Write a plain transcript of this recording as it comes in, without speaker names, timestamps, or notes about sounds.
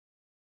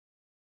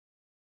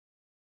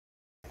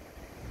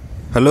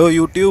Hello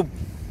YouTube,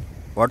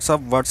 what's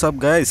up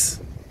guys?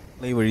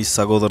 வழி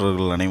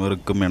சகோதரர்கள்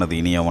அனைவருக்கும் எனது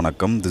இனிய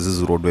வணக்கம். This is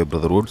Roadway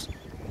Brotherhoods.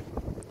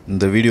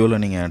 இந்த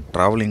வீடியோவில் நீங்கள்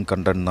ட்ராவலிங்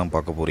கண்டென்ட் தான்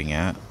பார்க்க போகிறீங்க.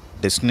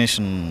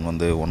 டெஸ்டினேஷன்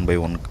வந்து 1 by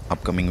 1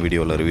 அப்கமிங்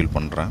வீடியோவில் ரிவீல்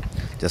பண்ணுறேன்.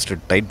 ஜஸ்ட்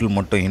டைட்டில்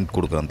மட்டும் ஹிண்ட்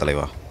கொடுக்குறேன்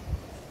தலைவா.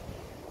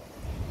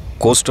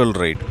 கோஸ்டல்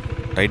ரைட்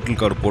டைட்டில்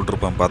கார்டு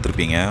போட்டிருப்பேன்,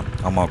 பார்த்துருப்பீங்க.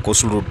 ஆமாம்,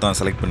 கோஸ்டல் ரூட் தான்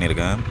செலக்ட்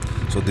பண்ணியிருக்கேன்.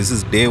 ஸோ திஸ்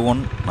இஸ் டே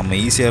 1. நம்ம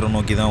ஈஸியாக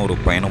நோக்கி தான் ஒரு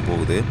பயணம்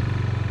போகுது.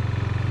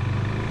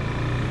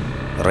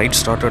 ரைட்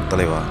ஸ்டார்டட்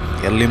தலைவா.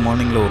 எர்லி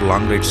மார்னிங்கில் ஒரு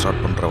லாங் ரைட் ஸ்டார்ட்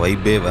பண்ணுற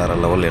வைப்பே வேறு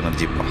லெவல்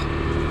எனர்ஜிப்பா.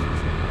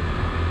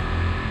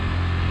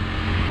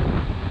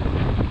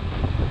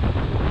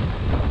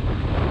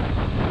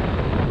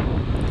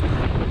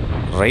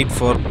 ரைட்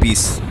ஃபார்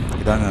பீஸ்,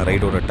 இதாங்க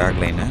ரைடோட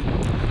டேக்லைனு.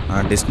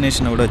 நான்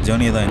டெஸ்டினேஷனை விட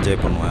ஜேர்னியை தான்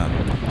என்ஜாய் பண்ணுவேன்.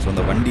 ஸோ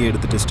அந்த வண்டியை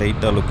எடுத்துகிட்டு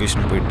ஸ்ட்ரைட்டாக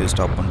லொக்கேஷன் போயிட்டு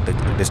ஸ்டாப்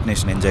பண்ணிட்டு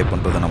டெஸ்டினேஷன் என்ஜாய்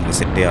பண்ணுறது நமக்கு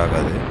செட்டே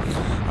ஆகாது.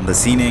 அந்த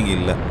சீனே இங்கே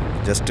இல்லை.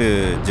 ஜஸ்ட்டு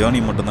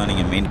ஜேர்னி மட்டும்தான்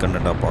நீங்கள் மெயின்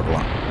கண்டென்ட்டாக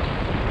பார்க்கலாம்.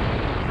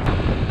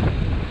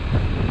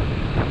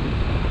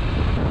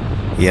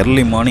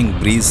 எர்லி மார்னிங்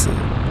ப்ரீஸு,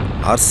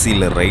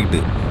 ஆர்சியில் ரைடு,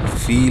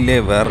 ஃபீலே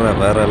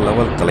வேறு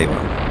லெவல் தலைவா.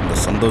 இந்த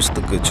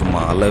சந்தோஷத்துக்கு சும்மா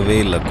அளவே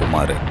இல்லை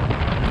குமார்.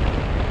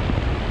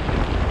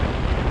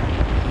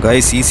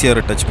 கைஸ்,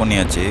 ஈஸியாக டச்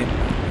பண்ணியாச்சு.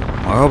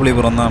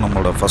 மகாபலிபுரம் தான்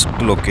நம்மளோட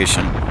first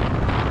location.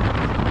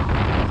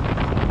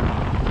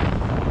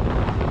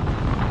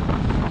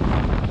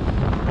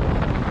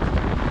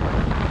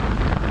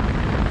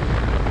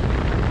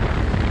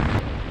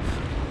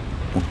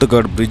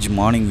 Muttukadu bridge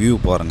morning view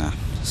பாருங்கள்.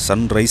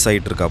 சன்ரைஸ்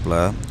ஆகிட்டு இருக்காப்புல.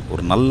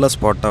 ஒரு நல்ல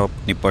ஸ்பாட்டாக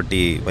நிப்பாட்டி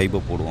வைப்பை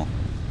போடுவோம்.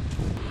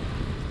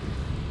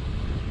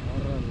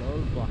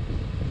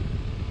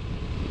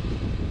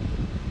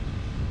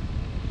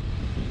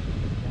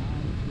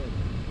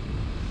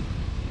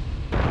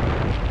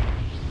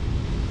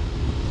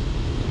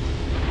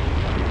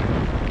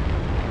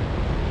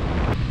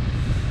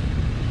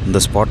 இந்த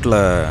ஸ்பாட்டில்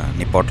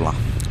நிப்பாட்டலாம்.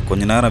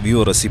 கொஞ்ச நேரம்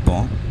வியூவை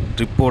ரசிப்போம்.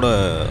 ட்ரிப்போட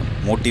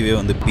மோட்டிவே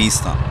வந்து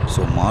பீஸ் தான்.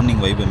 ஸோ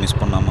மார்னிங் வைப்பை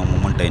மிஸ் பண்ணாமல்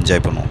மூமெண்ட்டை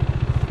என்ஜாய் பண்ணுவோம்.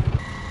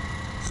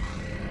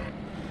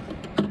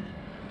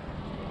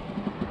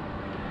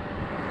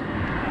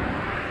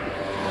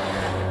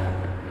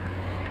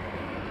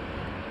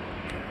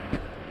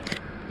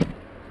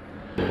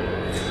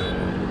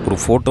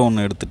 ஒரு ஃபோட்டோ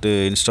ஒன்று எடுத்துகிட்டு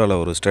இன்ஸ்டாவில்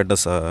ஒரு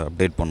ஸ்டேட்டஸை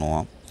அப்டேட்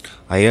பண்ணுவோம்.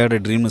 ஐ ஹேட் எ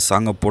ட்ரீம்னு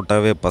சாங்கை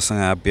போட்டாவே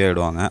பசங்க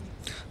ஹாப்பியாகிடுவாங்க.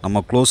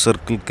 நம்ம க்ளோஸ்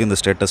சர்க்கிளுக்கு இந்த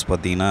ஸ்டேட்டஸ்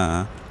பார்த்திங்கன்னா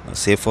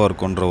சேஃபாக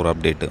இருக்குன்ற ஒரு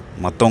அப்டேட்டு.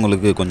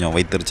 மற்றவங்களுக்கு கொஞ்சம்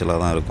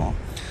வைத்தறிச்சலாக தான் இருக்கும்.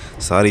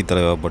 சாரி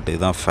தலைவா, பட்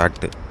இதுதான்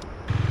ஃபேக்ட்டு.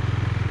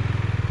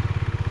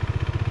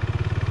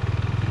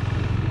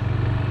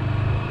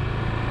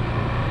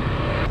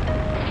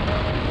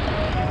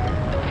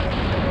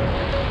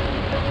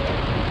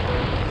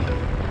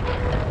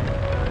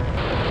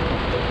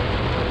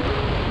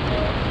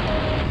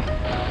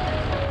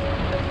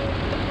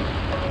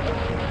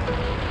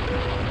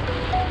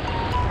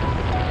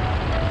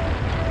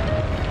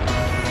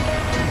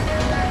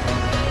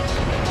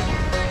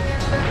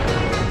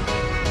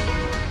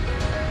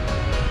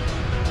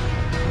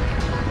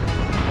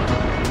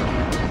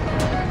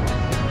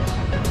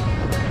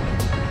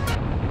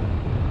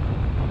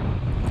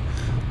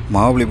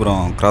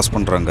 மகாபலிபுரம் கிராஸ்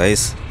பண்ணுறோம்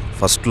கைஸ்.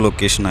 ஃபஸ்ட்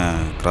லொக்கேஷனை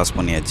கிராஸ்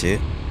பண்ணியாச்சு.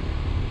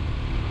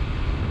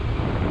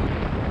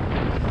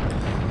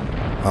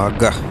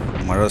 ஆகா,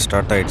 மழை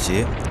ஸ்டார்ட் ஆகிடுச்சு.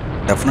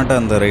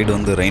 டெஃபினட்டாக அந்த ரைடு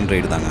வந்து ரெயின்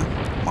ரைடு தாங்க.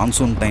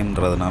 மான்சூன்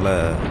டைம்ன்றதுனால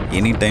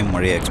எனி டைம்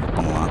மழையை எக்ஸ்பெக்ட்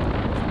பண்ணலாம்.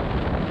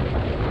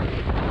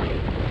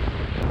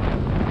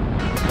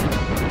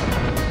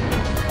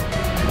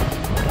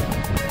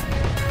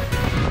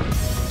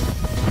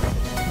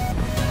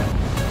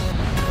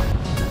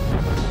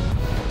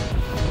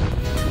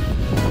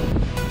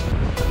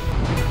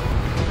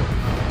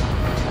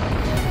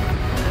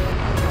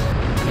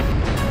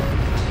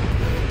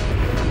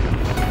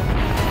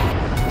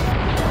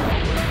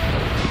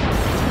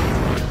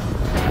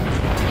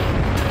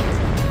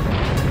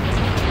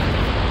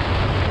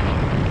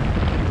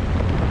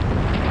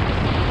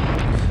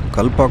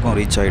 கல்பாக்கம்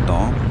ரீச்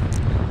ஆகிட்டோம்.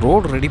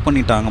 ரோடு ரெடி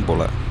பண்ணிட்டாங்க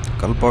போல்.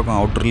 கல்பாக்கம்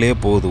அவுட்டர்லேயே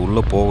போகுது,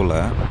 உள்ளே போகலை.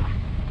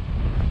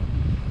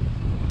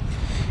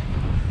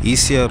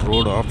 ECR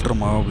road after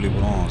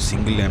Mahabalipuram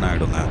single lane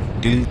ஆகிடுங்க.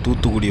 டில்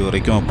தூத்துக்குடி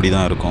வரைக்கும் அப்படி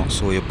தான் இருக்கும்.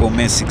 ஸோ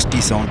எப்போவுமே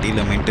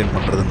 60-70 மெயின்டைன்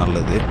பண்ணுறது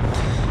நல்லது.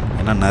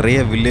 ஏன்னா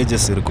நிறைய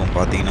வில்லேஜஸ் இருக்கும்.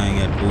 பார்த்தீங்கன்னா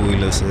இங்கே 2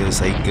 வீலர்ஸு,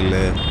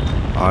 சைக்கிளு,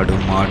 ஆடு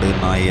மாடு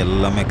நாய்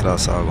எல்லாமே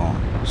கிராஸ் ஆகும்.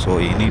 So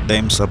any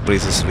time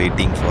surprises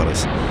waiting for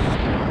us.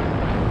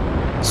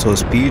 So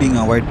speeding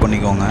avoid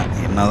பண்ணிக்கோங்க.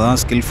 என்ன தான்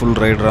ஸ்கில்ஃபுல்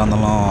ரைடராக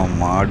இருந்தாலும்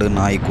மாடு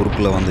நாய்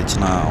குறுக்கில்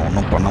வந்துச்சுன்னா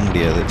ஒன்றும் பண்ண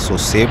முடியாது. ஸோ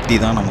சேஃப்டி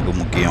தான் நமக்கு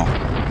முக்கியம்.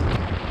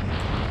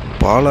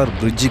 பாலார்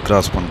பிரிட்ஜு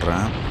கிராஸ்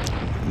பண்ணுறேன்.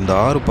 இந்த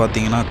ஆறு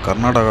பார்த்திங்கன்னா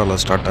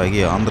கர்நாடகாவில் ஸ்டார்ட்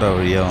ஆகி ஆந்திரா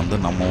வழியாக வந்து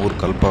நம்ம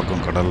ஊர்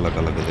கல்பாக்கம் கடலில்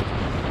கலக்குது.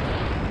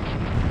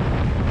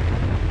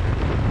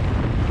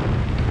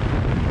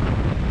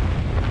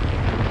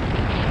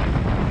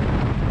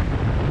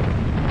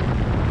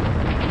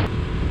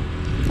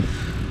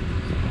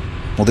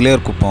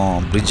 முதலியார்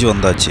குப்பம் பிரிட்ஜ்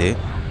வந்தாச்சு.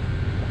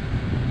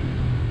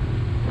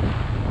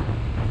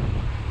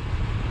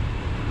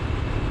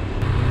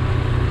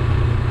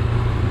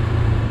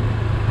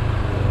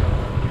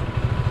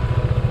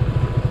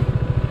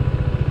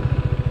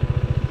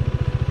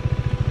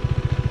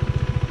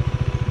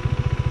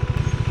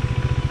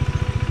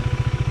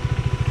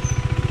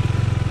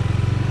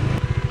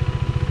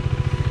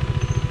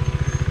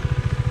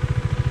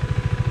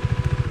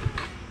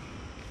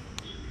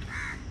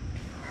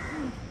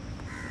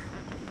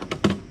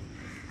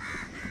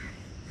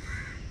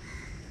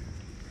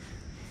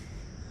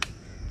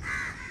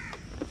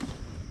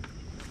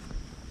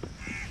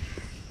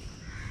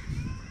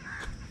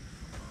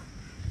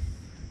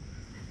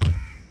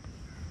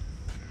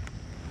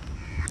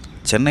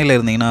 சென்னையில்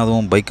இருந்தீங்கன்னா,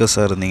 அதுவும்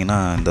பைக்கர்ஸாக இருந்தீங்கன்னா,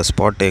 இந்த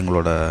ஸ்பாட்டு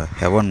எங்களோட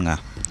ஹெவனுங்க.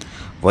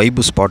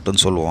 வைபு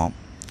ஸ்பாட்டுன்னு சொல்லுவோம்.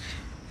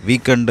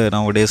 வீக்கெண்டு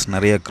நவடேஸ்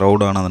நிறைய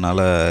க்ரௌட்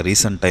ஆனதுனால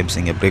ரீசெண்ட் டைம்ஸ்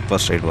இங்கே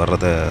பிரேக்ஃபாஸ்ட் ரைட்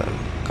வர்றதை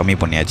கம்மி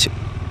பண்ணியாச்சு.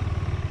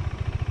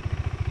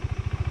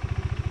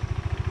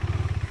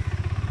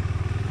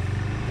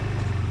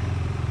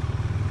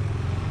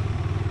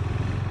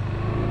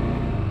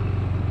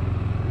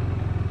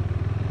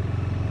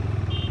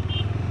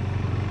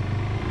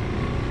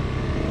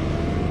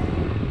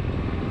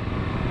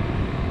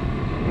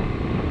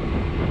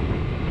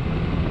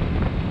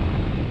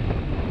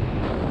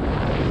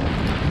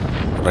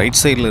 ரைட்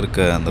சைடில் இருக்க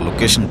அந்த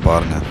லொக்கேஷன்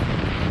பாருங்கள்.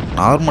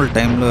 நார்மல்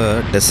டைமில்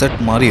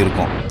டெசர்ட் மாதிரி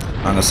இருக்கும்.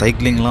 நாங்கள்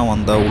சைக்கிளிங்லாம்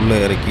வந்தால் உள்ளே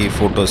இறக்கி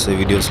ஃபோட்டோஸு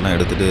வீடியோஸ்லாம்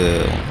எடுத்துகிட்டு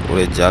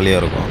ஒரே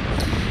ஜாலியாக இருக்கும்.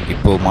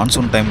 இப்போது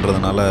மான்சூன்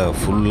டைம்ன்றதுனால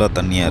ஃபுல்லாக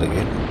தண்ணியாக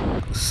இருக்குது.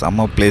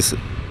 செம்ம பிளேஸு.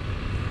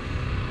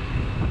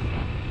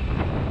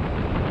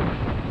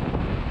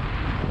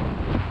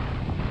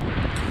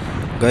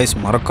 கைஸ்,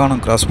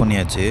 மரக்காணம் கிராஸ்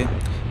பண்ணியாச்சு.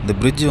 இந்த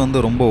பிரிட்ஜு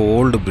வந்து ரொம்ப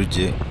ஓல்டு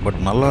பிரிட்ஜு,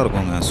 பட் நல்லா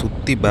இருக்குங்க.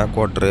 சுற்றி பேக்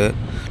வாட்ரு,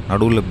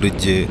 நடுவில்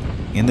பிரிட்ஜு,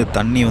 இந்த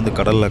தண்ணி வந்து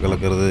கடலில்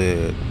கலக்கிறது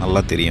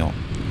நல்லா தெரியும்.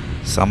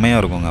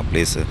 செமையாக இருக்குங்க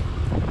பிளேஸு.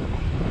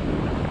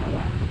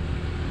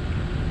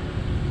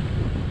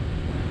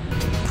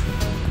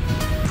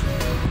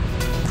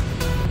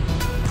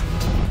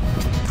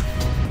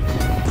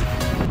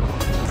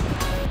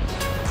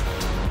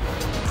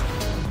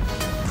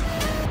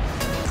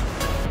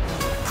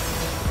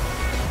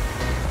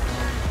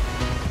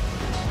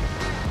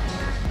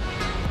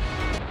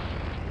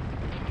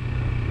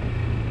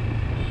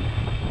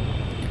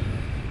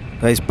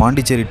 கைஸ்,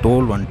 பாண்டிச்சேரி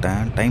டோல்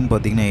வந்துட்டேன். டைம்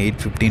பார்த்திங்கன்னா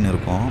 8:15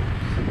 இருக்கும்.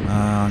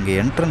 அங்கே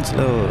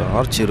என்ட்ரன்ஸில் ஒரு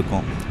ஆர்ச்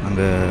இருக்கும்.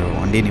 அங்கே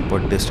வண்டியை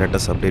நிப்பாட்டு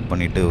ஸ்டேட்டஸ் அப்டேட்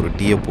பண்ணிவிட்டு ஒரு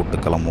டீயை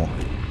போட்டு கிளம்புவோம்.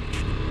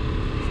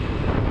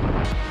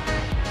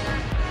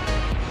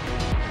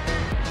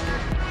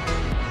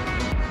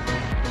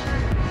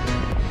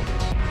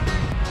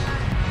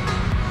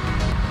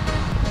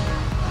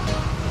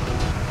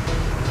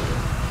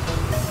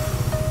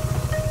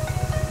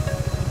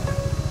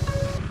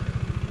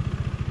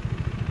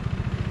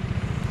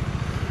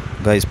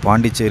 கைஸ்,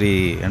 பாண்டிச்சேரி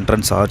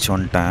என்ட்ரன்ஸ் ஆர்ச்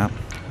வந்துட்டேன்.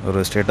 ஒரு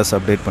ஸ்டேட்டஸ்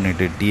அப்டேட்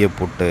பண்ணிவிட்டு டீயை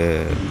போட்டு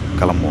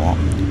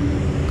கிளம்புவோம்.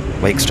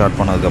 பைக் ஸ்டார்ட்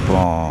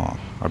பண்ணதுக்கப்புறம்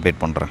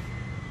அப்டேட் பண்ணுறேன்.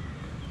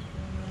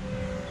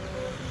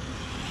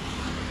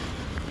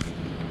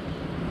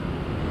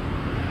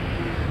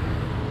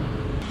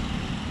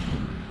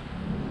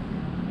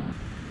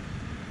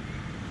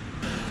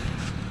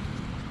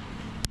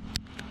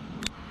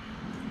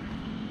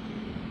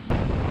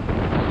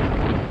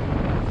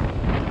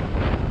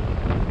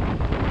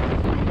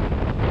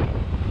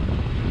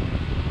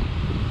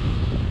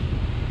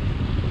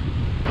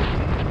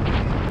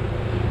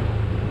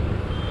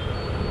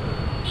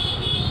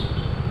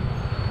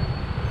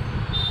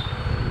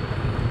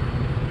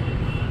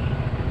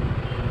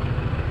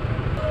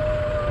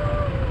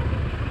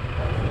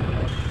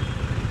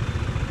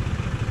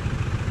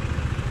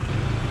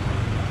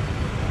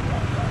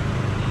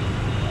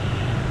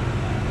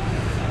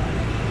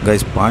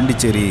 கைஸ்,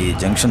 பாண்டிச்சேரி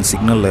ஜங்ஷன்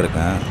சிக்னலில்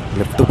இருக்கேன்.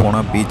 லெஃப்ட்டு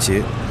போனால்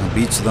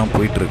பீச் தான்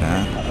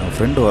போயிட்டுருக்கேன்.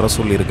 ஃப்ரெண்டு வர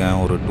சொல்லியிருக்கேன்.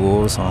 ஒரு 2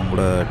 hours அவன்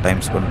கூட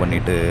டைம் ஸ்பெண்ட்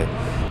பண்ணிவிட்டு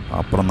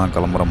அப்புறம் தான்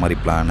கிளம்புற மாதிரி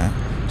பிளானு.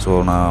 ஸோ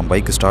நான்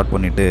பைக்கு ஸ்டார்ட்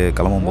பண்ணிவிட்டு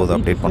கிளம்பும்போது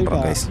அப்டேட்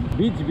பண்ணுறேன் கைஸ்.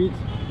 பீச்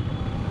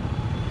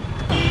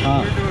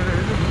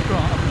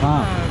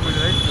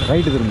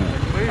ரைட்டு திரும்ப.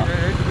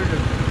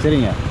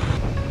 சரிங்க.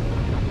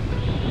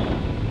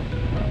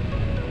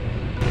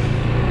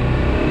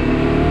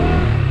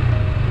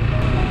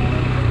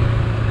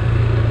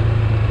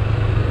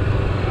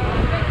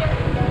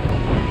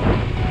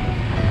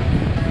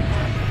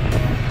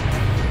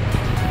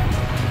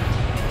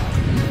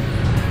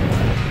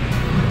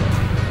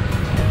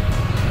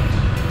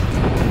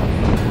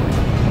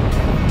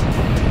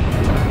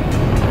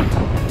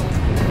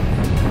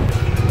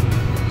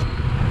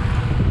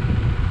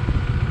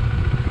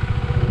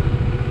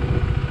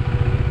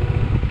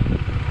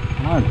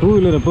 டூ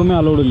வீலர் எப்போவுமே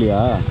அலோடு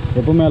இல்லையா?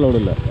 எப்போவுமே அலோடு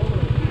இல்லை.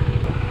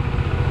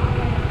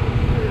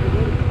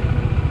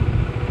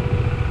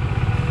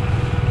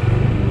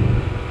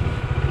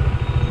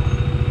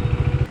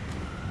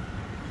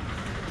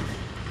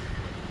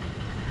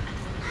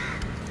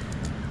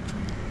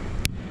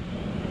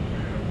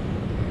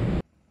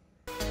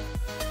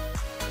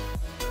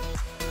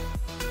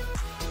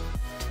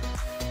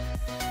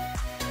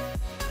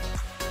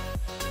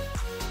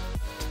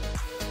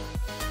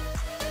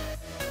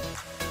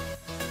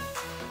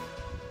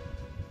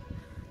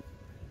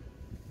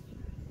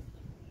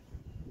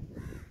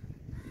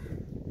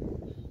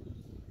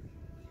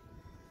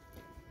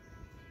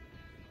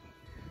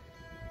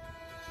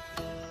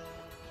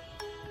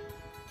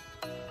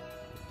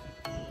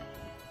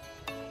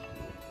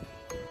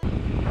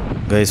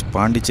 கைஸ்,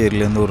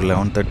 பாண்டிச்சேரியிலேருந்து ஒரு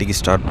 11:30க்கு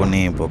ஸ்டார்ட் பண்ணி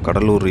இப்போது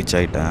கடலூர் ரீச்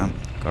ஆகிட்டேன்.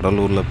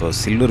 கடலூரில் இப்போ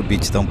சில்வர்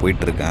பீச் தான்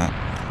போயிட்டுருக்கேன்.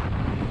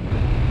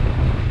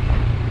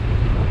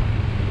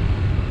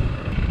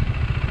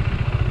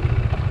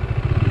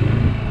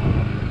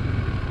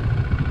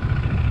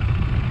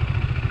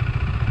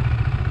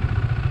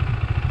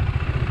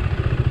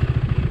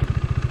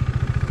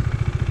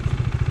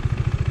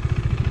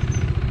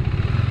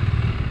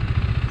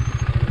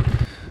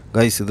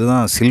 கைஸ்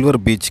இதுதான் சில்வர்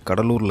பீச்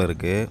கடலூரில்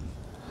இருக்குது.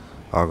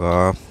 ஆகா,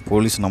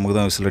 போலீஸ் நமக்கு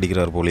தான் விசில்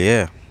அடிக்கிறார் போலையே.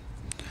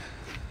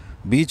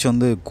 பீச்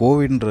வந்து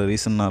கோவிட்ன்ற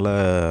ரீசன்னால்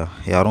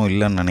யாரும்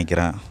இல்லைன்னு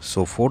நினைக்கிறேன்.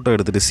 ஸோ ஃபோட்டோ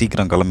எடுத்துகிட்டு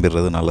சீக்கிரம்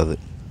கிளம்பிடுறது நல்லது.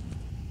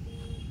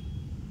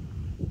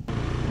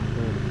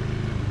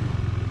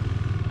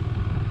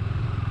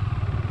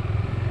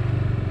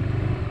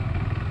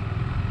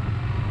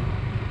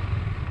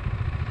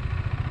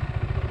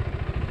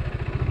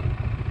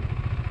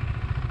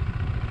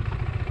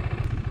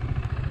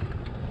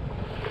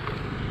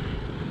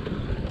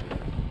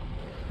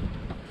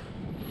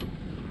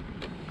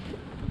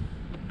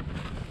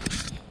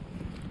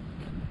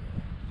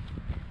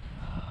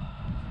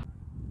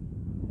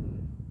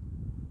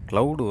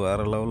 க்ளவுடு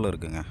வேறு லெவலில்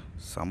இருக்குங்க,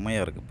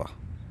 செம்மையாக இருக்குப்பா.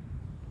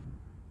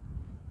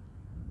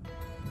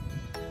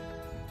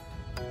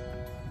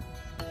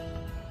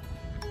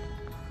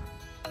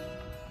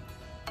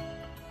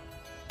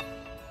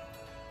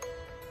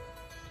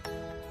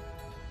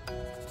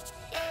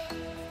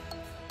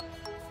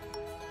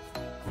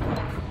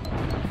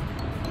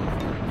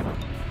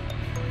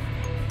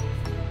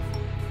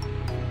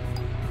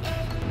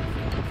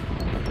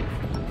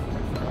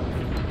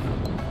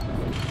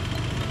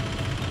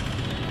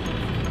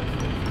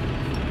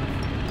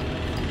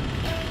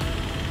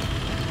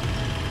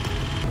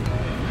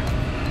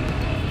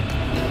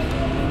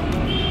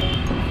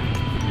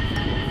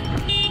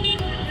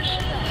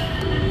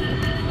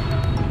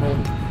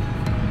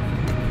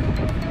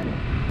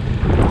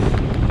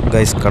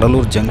 கைஸ்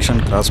கடலூர்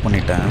ஜங்ஷன் கிராஸ்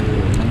பண்ணிட்டேன்.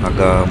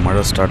 அக்கா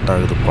மழை ஸ்டார்ட்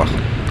ஆகுதுப்பா.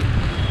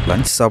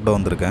 லஞ்ச் சாப்பிட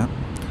வந்திருக்கேன்.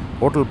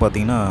 ஹோட்டல்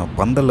பார்த்திங்கன்னா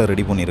பந்தலில்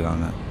ரெடி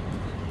பண்ணியிருக்காங்க.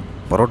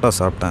 பரோட்டா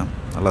சாப்பிட்டேன்,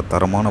 நல்லா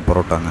தரமான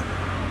பரோட்டாங்க,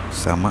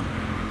 செம.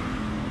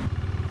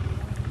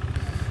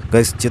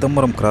 கைஸ்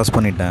சிதம்பரம் கிராஸ்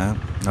பண்ணிட்டேன்.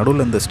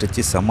 நடுவில் இந்த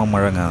ஸ்ட்ரெச்சு செம்ம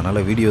மழைங்க,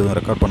 அதனால் வீடியோ எதுவும்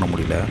ரெக்கார்ட் பண்ண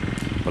முடியல.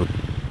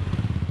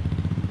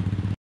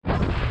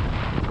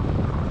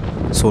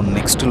 ஸோ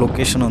நெக்ஸ்ட்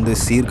லொக்கேஷன் வந்து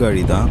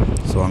சீர்காழி தான்.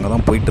 ஸோ அங்கே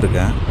தான்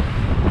போயிட்டுருக்கேன்.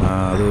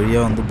 அது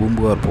வழியாக வந்து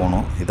பூம்புகார்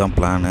போகணும், இதுதான்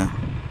பிளானு.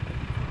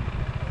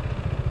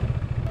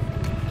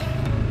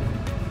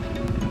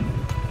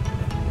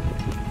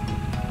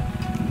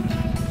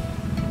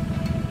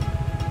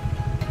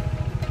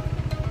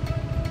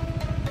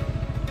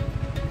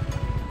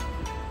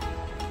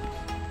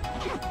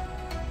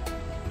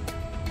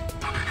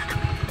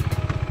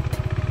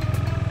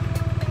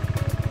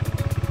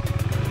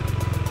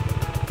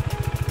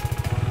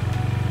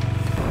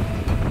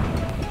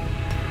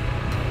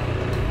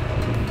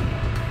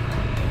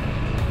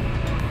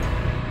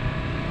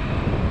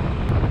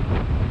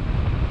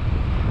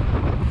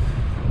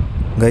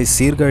 கைஸ்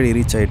சீர்காழி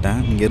ரீச் ஆகிட்டேன்.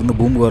 இங்கேருந்து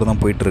பூம்புகார் தான்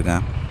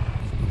போயிட்டுருக்கேன்.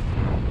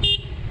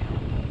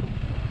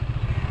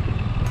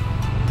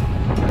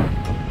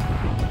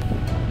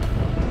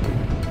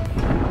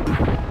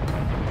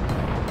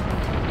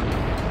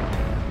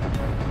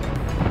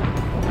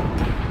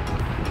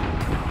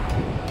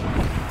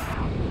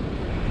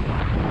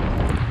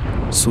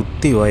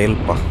 சுற்றி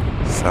வயல்ப்பா,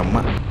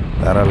 செம்ம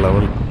வேற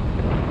லெவல்.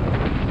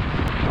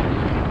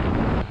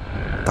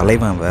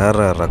 தலைவன்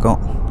வேற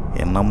ரகம்,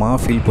 என்னமா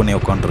ஃபீல் பண்ணி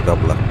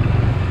உட்காந்துருக்காப்புல.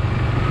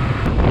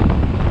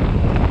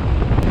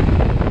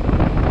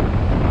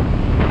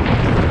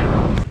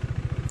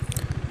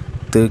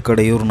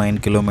 திருக்கடையூர் 9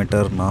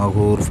 கிலோமீட்டர்,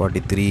 நாகூர்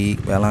 43,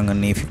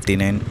 வேளாங்கண்ணி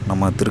 59.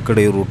 நம்ம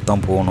திருக்கடையூர் ரூட்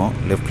தான் போகணும்,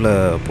 லெஃப்டில்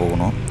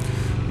போகணும்.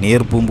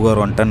 நியர்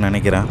பூம்புகார் வந்துட்டேன்னு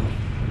நினைக்கிறேன்.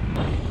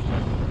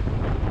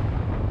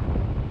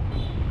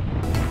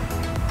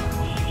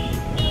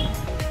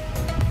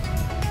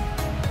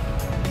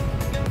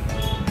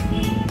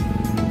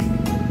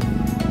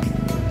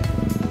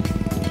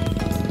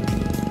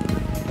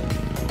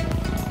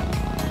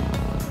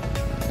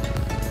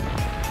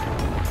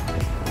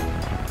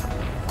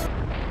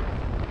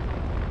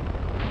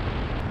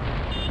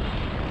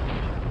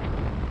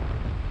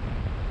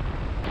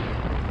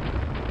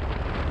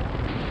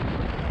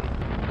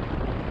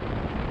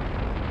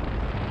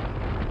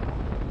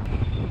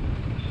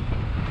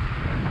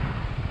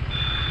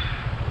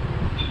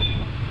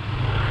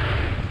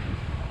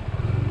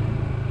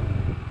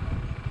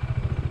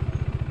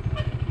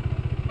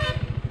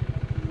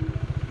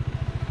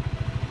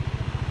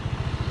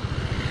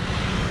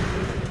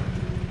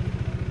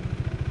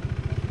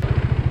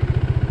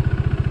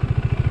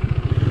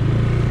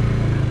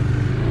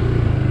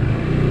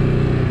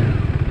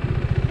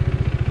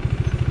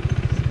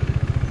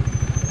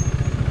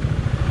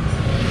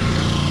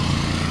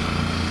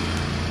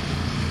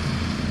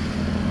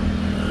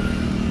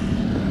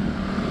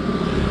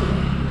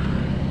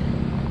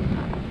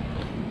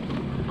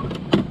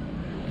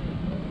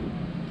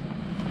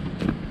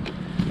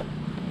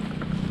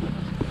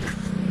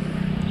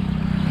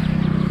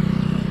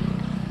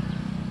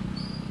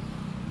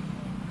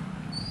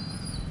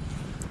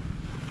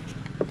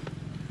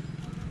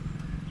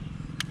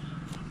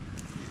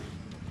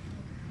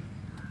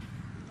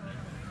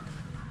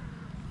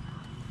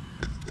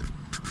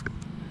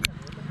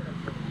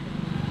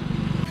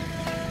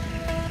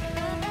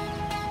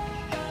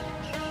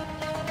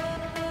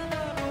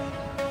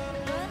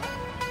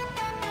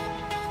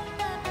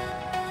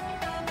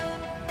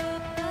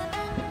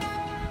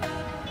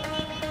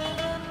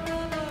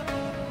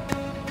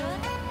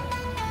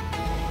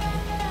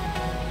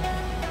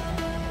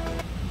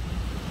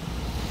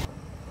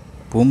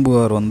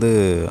 பூம்புகார் வந்து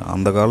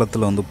அந்த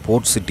காலத்தில் வந்து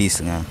போர்ட்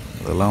சிட்டிஸுங்க.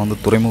 அதெல்லாம் வந்து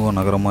துறைமுக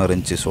நகரமாக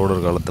இருந்துச்சு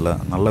சோழர் காலத்தில்.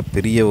 நல்ல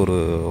பெரிய ஒரு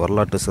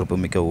வரலாற்று சிறப்பு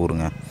மிக்க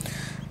ஊருங்க.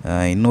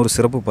 இன்னொரு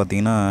சிறப்பு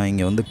பார்த்திங்கன்னா,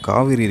 இங்கே வந்து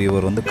காவிரி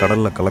ரிவர் வந்து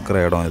கடலில்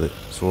கலக்கிற இடம் இது.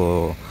 ஸோ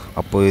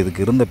அப்போ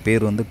இதுக்கு இருந்த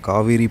பேர் வந்து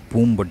காவிரி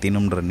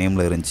பூம்பட்டினம்ன்ற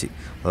நேமில் இருந்துச்சு.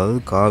 அதாவது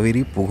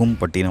காவிரி புகும்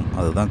பட்டினம்,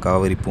 அதுதான்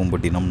காவிரி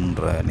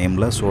பூம்பட்டினம்ன்ற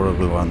நேமில்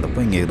சோழர்கள்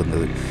வாழ்ந்தப்போ இங்கே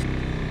இருந்தது.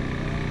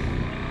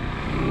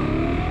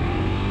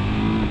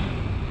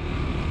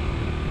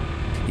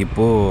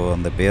 இப்போது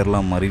அந்த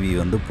பேர்லாம் மருவி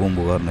வந்து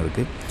பூம்புகார்னு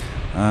இருக்குது.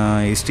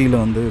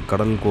 ஹிஸ்ட்ரியில் வந்து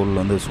கடல் கோள்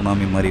வந்து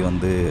சுனாமி மாதிரி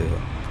வந்து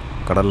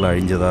கடலில்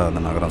அழிஞ்சதாக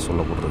அந்த நகரம்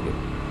சொல்லப்படுறது.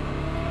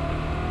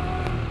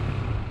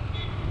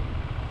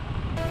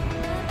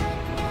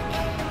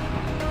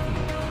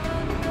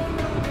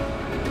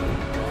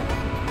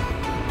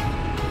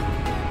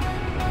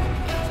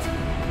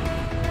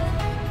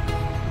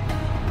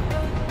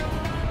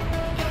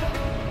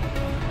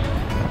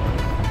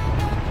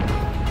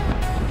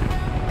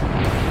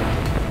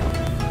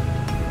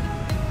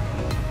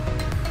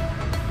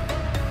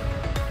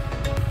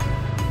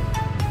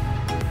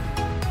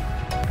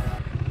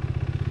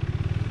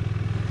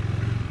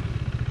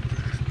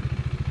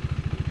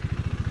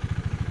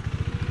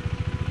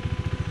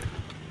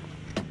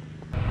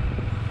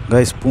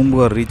 கைஸ்,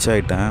 பூம்புகார் ரீச்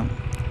ஆகிட்டேன்.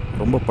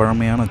 ரொம்ப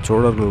பழமையான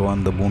சோழர்கள்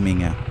வாழ்ந்த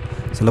பூமிங்க.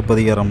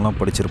 சிலப்பதிகாரம்லாம்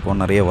படிச்சிருப்போம்,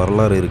 நிறைய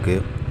வரலாறு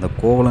இருக்குது. இந்த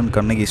கோவலன்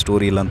கண்ணகி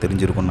ஸ்டோரியெல்லாம்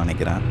தெரிஞ்சிருக்கும்னு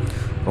நினைக்கிறேன்.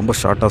 ரொம்ப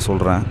ஷார்ட்டாக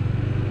சொல்கிறேன்,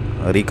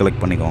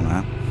 ரீகலெக்ட் பண்ணிக்கோங்க.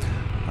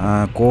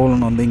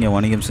 கோவலன் வந்து இங்கே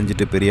வணிகம்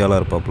செஞ்சுட்டு பெரிய ஆளாக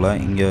இருப்பாப்புல.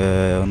 இங்கே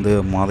வந்து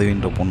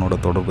மாதவின்ற பொண்ணோட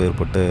தொடர்பு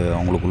ஏற்பட்டு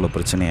அவங்களுக்குள்ள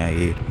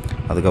பிரச்சனையாகி,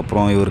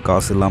 அதுக்கப்புறம் இவர்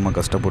காசு இல்லாமல்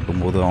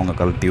கஷ்டப்பட்டும் போது அவங்க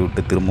கழட்டி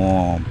விட்டு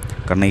திரும்பவும்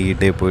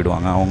கண்ணகிட்டே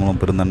போயிடுவாங்க.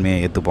 அவங்களும் பெருந்தன்மையை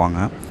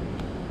ஏற்றுப்பாங்க.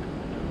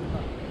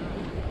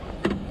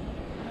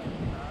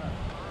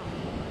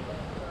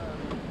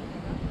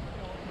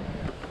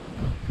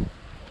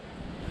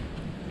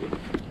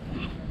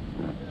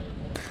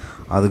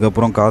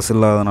 அதுக்கப்புறம் காசு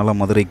இல்லாதனால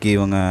மதுரைக்கு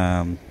இவங்க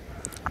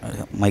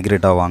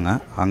மைக்ரேட் ஆவாங்க.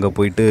 அங்கே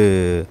போயிட்டு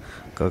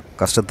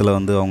கஷ்டத்தில்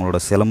வந்து அவங்களோட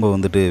சிலம்பை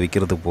வந்துட்டு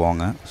விற்கிறதுக்கு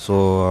போவாங்க. ஸோ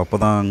அப்போ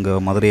தான் அங்கே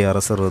மதுரை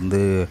அரசர்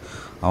வந்து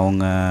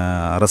அவங்க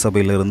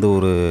அரசபையிலேருந்து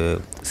ஒரு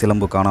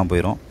சிலம்பு காணாமல்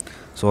போயிடும்.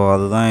 ஸோ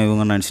அதுதான்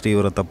இவங்க நினச்சிட்டு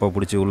இவரை தப்பாக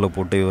பிடிச்சி உள்ளே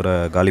போட்டு இவரை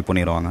காலி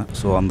பண்ணிடுவாங்க.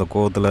 ஸோ அந்த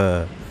கோவத்தில்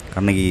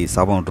கண்ணகி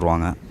சாபம்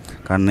விட்டுருவாங்க.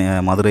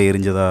 மதுரை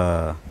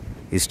எரிஞ்சதாக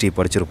ஹிஸ்ட்ரி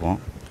படிச்சிருப்போம்.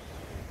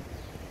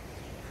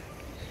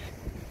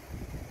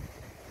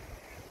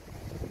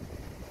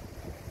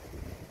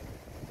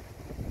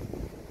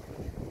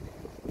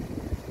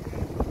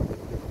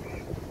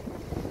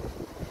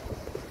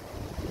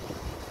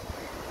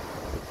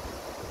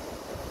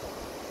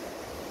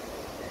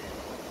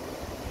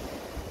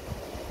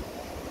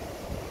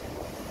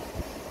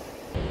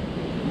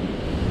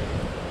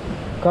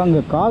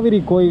 அங்கே காவிரி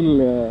கோயில்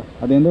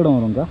அது எந்த இடம்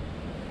வரும்க்கா?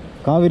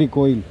 காவிரி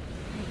கோயில்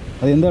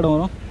அது எந்த இடம்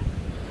வரும்?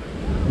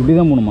 இப்படி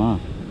தான் போகணுமா?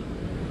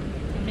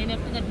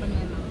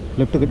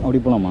 லெஃப்ட்டு கட்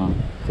அப்படி போகலாமா?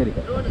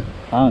 சரிக்கா.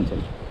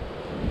 சரி.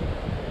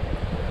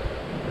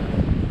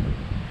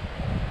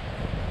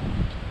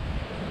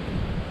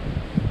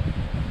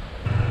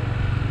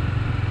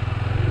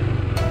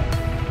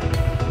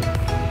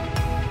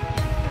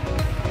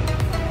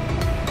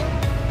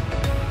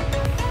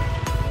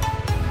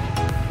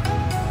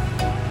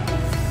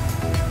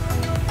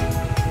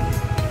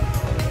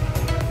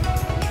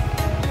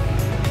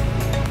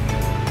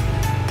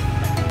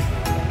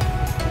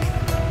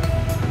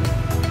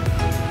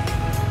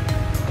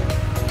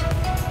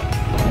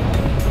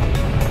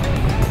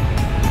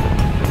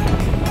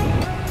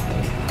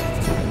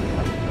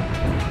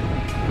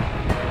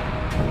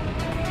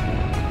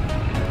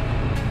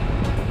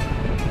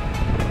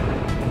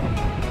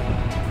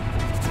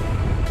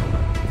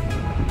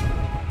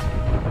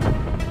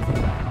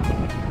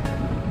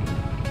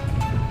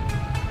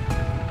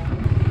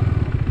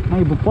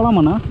 இப்போ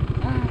போகலாமாண்ணா?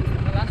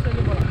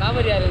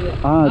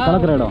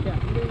 கலக்கிற இடம்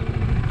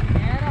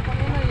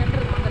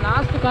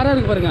லாஸ்ட் காரா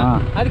இருக்கு பாருங்க,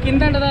 அதுக்கு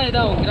இந்தாண்ட தான்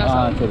இதாகும்.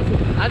 சரி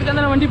சரி, அதுக்கு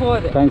அந்த வண்டி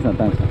போகாது.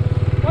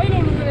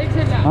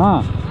 தேங்க்ஸ்ண்ணா.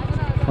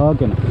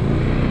 ஓகேண்ணா.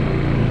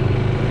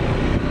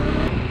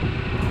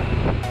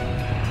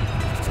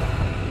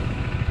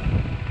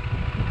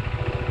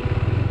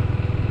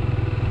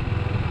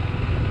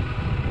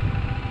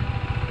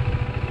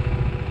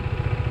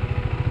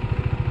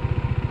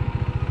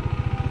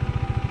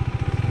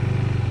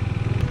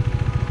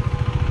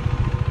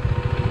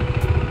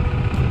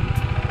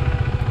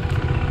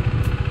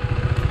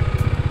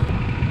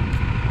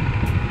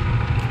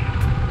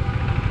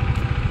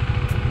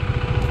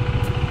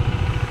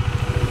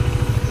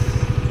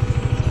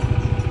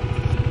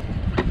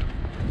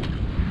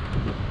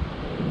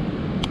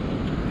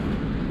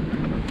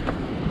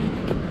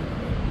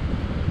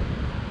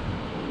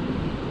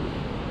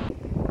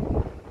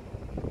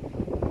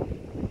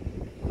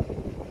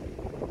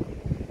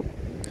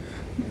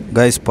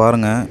 கைஸ்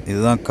பாருங்கள்,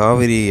 இதுதான்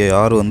காவிரி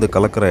ஆறு வந்து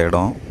கலக்கிற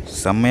இடம்.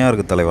 செம்மையாக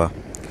இருக்குது தலைவா.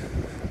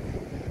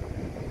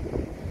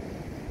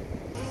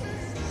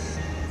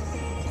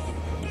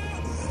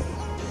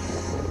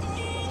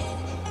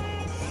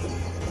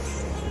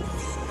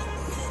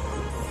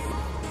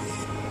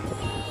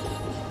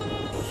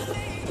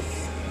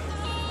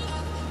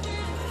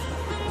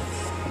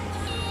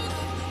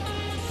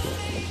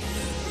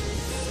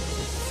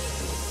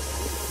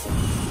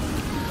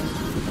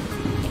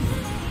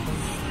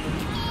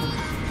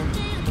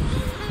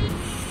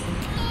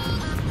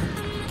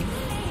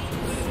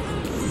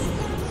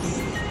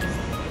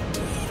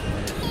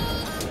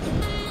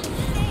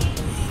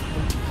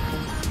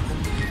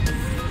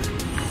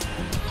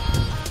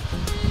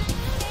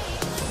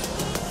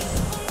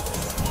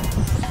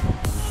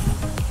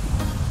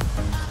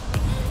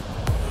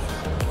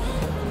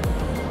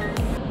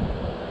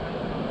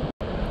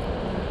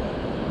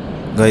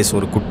 கைஸ்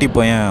ஒரு குட்டி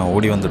பையன்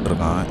ஓடி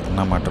வந்துட்டுருக்கான்,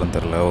 என்ன மாட்டேன்னு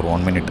தெரில. ஒரு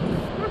 1 மினிட்.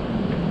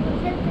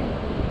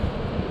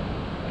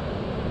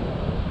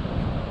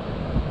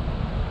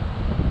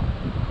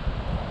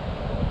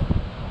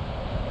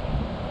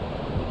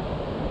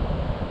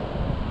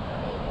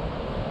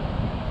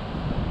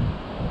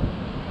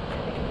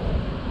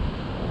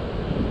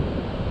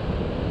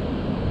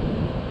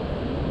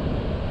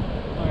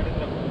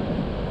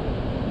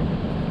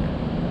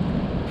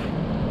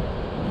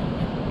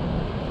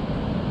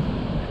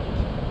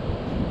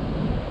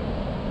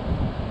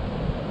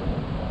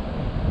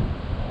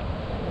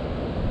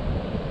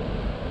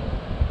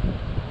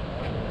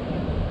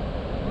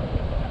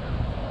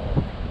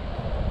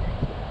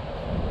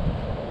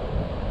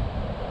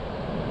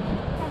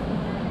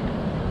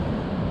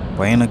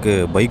 பையனுக்கு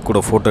பைக் கூட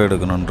ஃபோட்டோ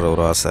எடுக்கணுன்ற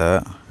ஒரு ஆசை,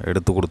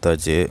 எடுத்து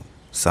கொடுத்தாச்சு.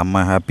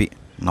 செம்ம ஹாப்பி,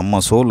 நம்ம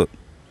சோலு.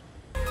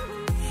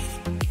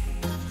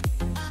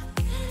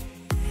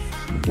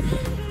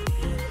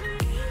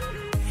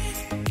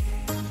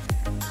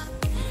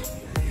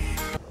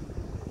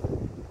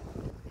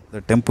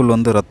 இந்த டெம்பிள்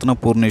வந்து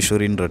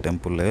ரத்னபூர்ணேஸ்வரின்ற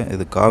டெம்பிள்.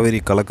 இது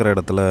காவேரி கலக்கிற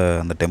இடத்துல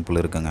அந்த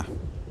டெம்பிள் இருக்குங்க.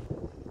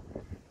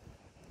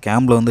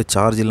 கேம்பில் வந்து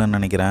சார்ஜ் இல்லைன்னு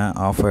நினைக்கிறேன்,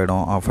 ஆஃப்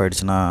ஆகிடும். ஆஃப்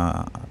ஆகிடுச்சுன்னா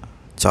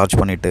சார்ஜ்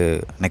பண்ணிவிட்டு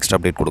நெக்ஸ்ட்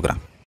அப்டேட்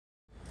கொடுக்குறேன்.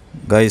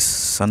 கைஸ்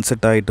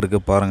சன்செட் ஆகிட்டுருக்கு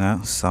பாருங்கள்,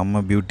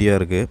 செம்ம பியூட்டியாக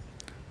இருக்குது.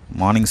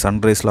 மார்னிங்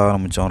சன்ரைஸில்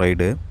ஆரம்பித்தோம்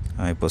ரைடு,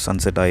 இப்போ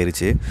சன்செட்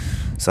ஆகிருச்சு.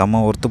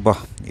 செம்ம ஒர்த்துப்பா.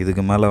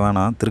 இதுக்கு மேலே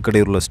வேணாம்,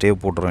 திருக்கடையூரில் ஸ்டே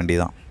போட்டுற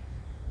வேண்டியதான்.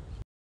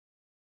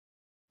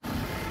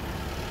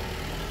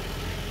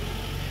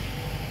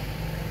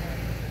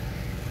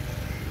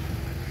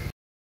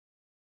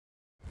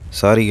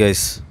 சாரி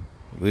கைஸ்,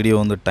 வீடியோ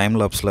வந்து டைம்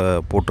லாப்ஸில்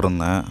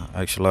போட்டிருந்தேன்.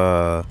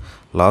 ஆக்சுவலாக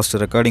லாஸ்ட்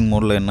ரெக்கார்டிங்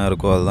மோடில் என்ன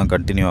இருக்கோ அதுதான்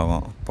கண்டினியூ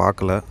ஆகும்,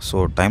 பார்க்கல. ஸோ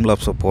டைம்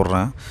லாப்ஸை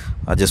போடுறேன்,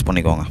 அட்ஜஸ்ட்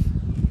பண்ணிக்கோங்க.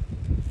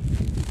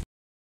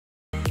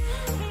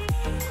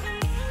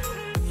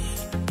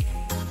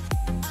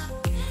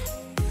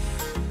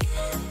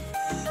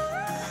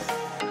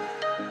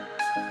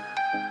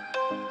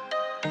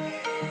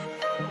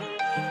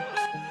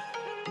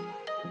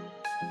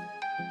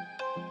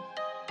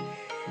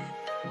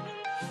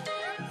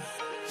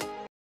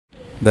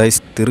 கைஸ்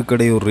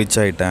திருக்கடையூர் ரீச்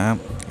ஆகிட்டேன்.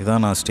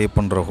 இதான் நான் ஸ்டே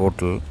பண்ணுற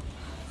ஹோட்டல்.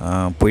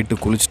 போயிட்டு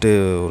குளிச்சுட்டு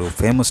ஒரு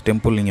ஃபேமஸ்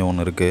டெம்பிள் இங்கே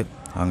ஒன்று இருக்குது,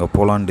 அங்கே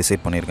போகலான்னு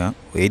டிசைட் பண்ணியிருக்கேன்.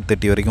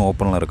 8:30 வரைக்கும்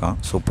ஓப்பனில் இருக்கான்.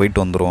 ஸோ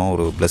போயிட்டு வந்துடுவோம்,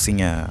 ஒரு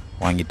பிளெஸ்ஸிங்கை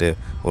வாங்கிட்டு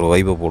ஒரு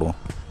வைபை போடுவோம்.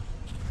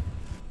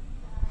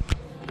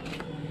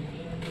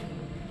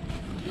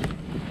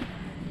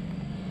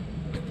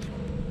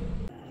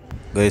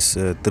 கைஸ்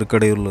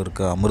திருக்கடையூரில்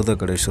இருக்க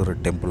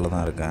அமிர்தகடேஸ்வரர் டெம்பிளில்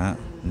தான் இருக்கேன்.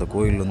 இந்த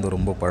கோயில் வந்து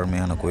ரொம்ப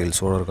பழமையான கோயில்,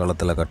 சோழர்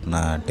காலத்தில்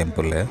கட்டின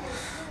டெம்பிள்.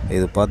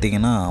 இது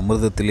பார்த்திங்கன்னா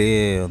அமிர்தத்திலே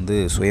வந்து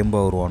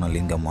சுயம்பா உருவான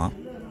லிங்கமாக.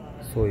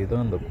 ஸோ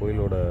இதுதான் இந்த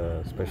கோயிலோட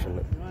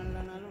ஸ்பெஷலு.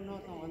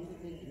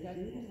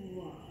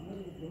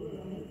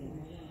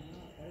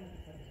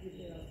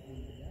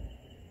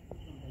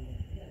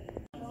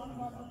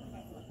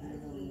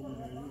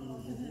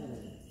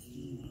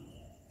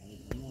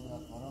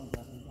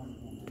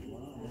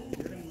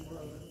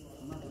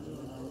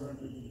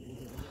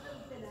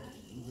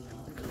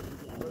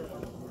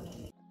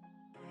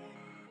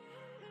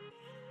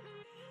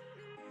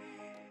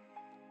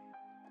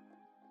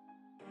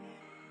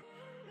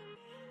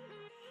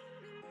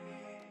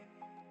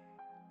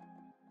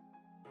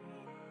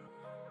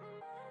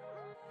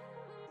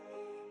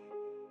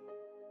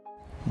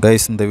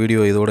 கைஸ் இந்த வீடியோ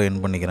இதோட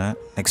எண்ட் பண்ணிக்கிறேன்.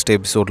 நெக்ஸ்ட்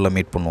எபிசோடில்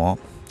மீட் பண்ணுவோம்.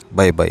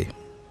 By by.